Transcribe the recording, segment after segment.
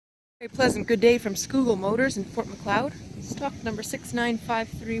Very pleasant good day from Scougall Motors in Fort Macleod. Stock number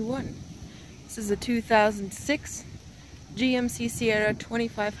 69531. This is a 2006 GMC Sierra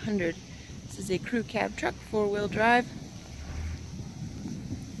 2500. This is a crew cab truck, 4-wheel drive.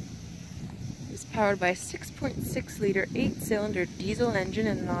 It's powered by a 6.6 liter 8-cylinder diesel engine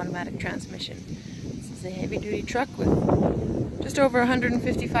and an automatic transmission. This is a heavy duty truck with just over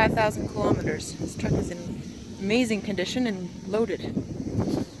 155,000 kilometers. This truck is in amazing condition and loaded.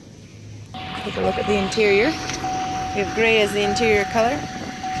 Take a look at the interior. We have gray as the interior color.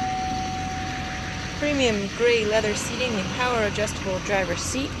 Premium gray leather seating and power adjustable driver's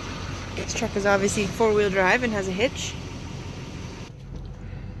seat. This truck is obviously 4-wheel drive and has a hitch.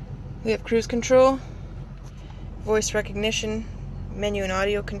 We have cruise control, voice recognition, menu and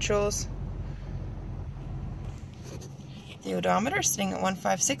audio controls. The odometer sitting at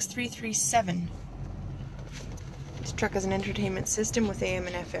 156,337. This truck has an entertainment system with AM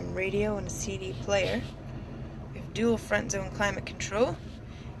and FM radio and a CD player. We have dual front zone climate control,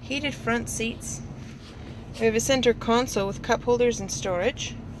 heated front seats. We have a center console with cup holders and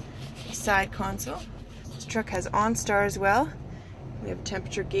storage, a side console. This truck has OnStar as well. We have a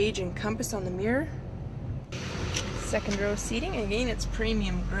temperature gauge and compass on the mirror. Second row seating, again it's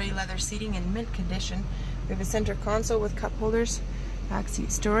premium gray leather seating in mint condition. We have a center console with cup holders, back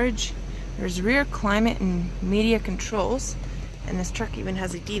seat storage. There's rear climate and media controls, and this truck even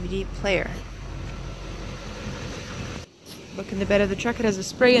has a DVD player. Look in the bed of the truck, it has a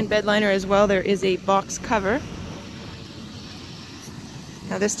spray and bed liner as well. There is a box cover.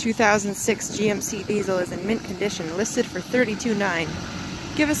 Now this 2006 GMC diesel is in mint condition, listed for $32,900.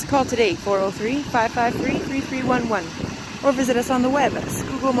 Give us a call today, 403-553-3311, or visit us on the web at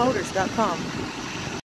ScougallMotors.com.